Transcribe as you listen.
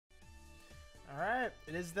Alright,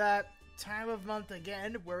 it is that time of month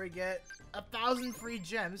again where we get 1,000 free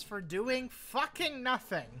gems for doing fucking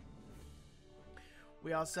nothing.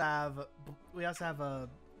 We also have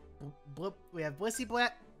Blissey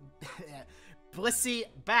Blissey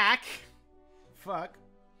back. Fuck.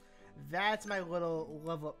 That's my little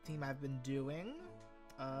level up team I've been doing.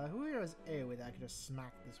 Who is AoE that I can just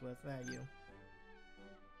smack this with? You.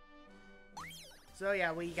 So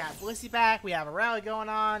yeah, we got Blissey back, we have a rally going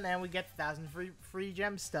on, and we get 1,000 free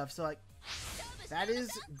gem stuff. So like, that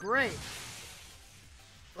is great.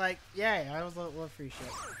 Like, yeah, I was love free shit.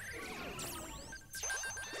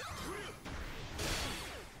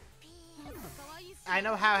 I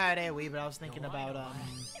know how I had AoE, but I was thinking about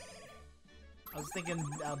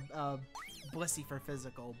Blissey for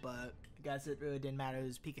physical, but I guess it really didn't matter. It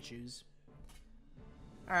was Pikachu's.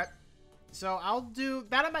 All right, so I'll do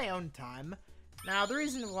that on my own time. Now, the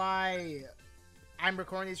reason why I'm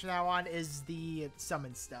recording these from now on is the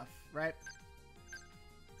summon stuff, right?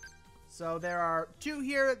 So there are 2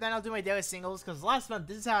 here, then I'll do my daily singles, because last month,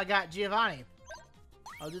 this is how I got Giovanni.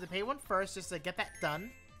 I'll do the pay one first, just to get that done.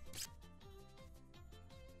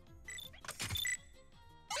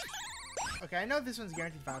 Okay, I know this one's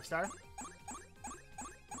guaranteed 5-star.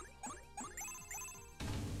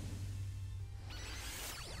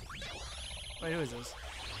 Wait, who is this?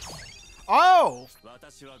 Oh!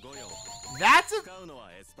 That's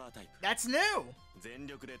new!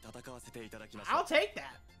 I'll take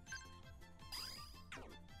that.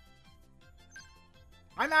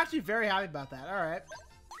 I'm actually very happy about that. Alright.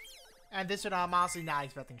 And this one, I'm honestly not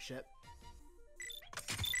expecting shit.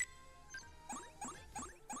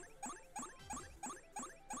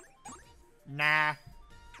 Nah.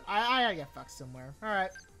 I gotta get fucked somewhere.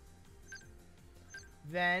 Alright.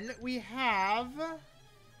 Then we have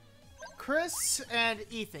Chris and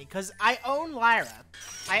Ethan, because I own Lyra.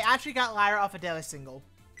 I actually got Lyra off a daily single.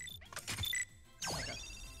 Okay.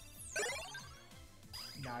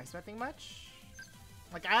 Not expecting much.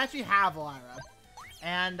 Like, I actually have Lyra.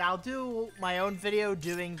 And I'll do my own video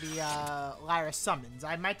doing the Lyra summons.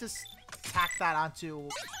 I might just tack that onto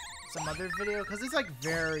some other video, because it's like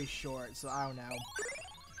very short, so I don't know.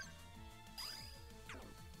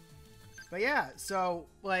 But yeah, so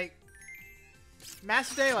like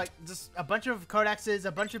Master Day, like just a bunch of codexes,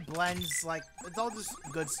 a bunch of blends, like it's all just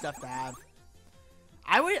good stuff to have.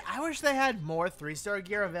 I wish they had more 3-star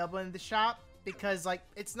gear available in the shop, because like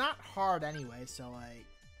it's not hard anyway, so like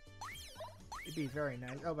it'd be very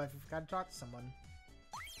nice. Oh, but I forgot to talk to someone.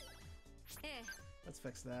 Let's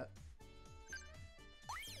fix that.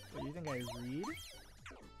 What do you think I read?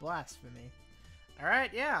 Blasphemy.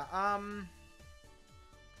 Alright, yeah,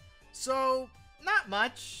 so, not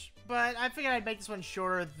much, but I figured I'd make this one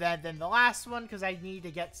shorter than the last one, because I need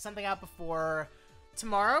to get something out before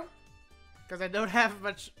tomorrow, because I don't have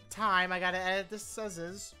much time. I gotta edit this as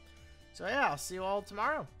is. So yeah, I'll see you all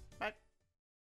tomorrow.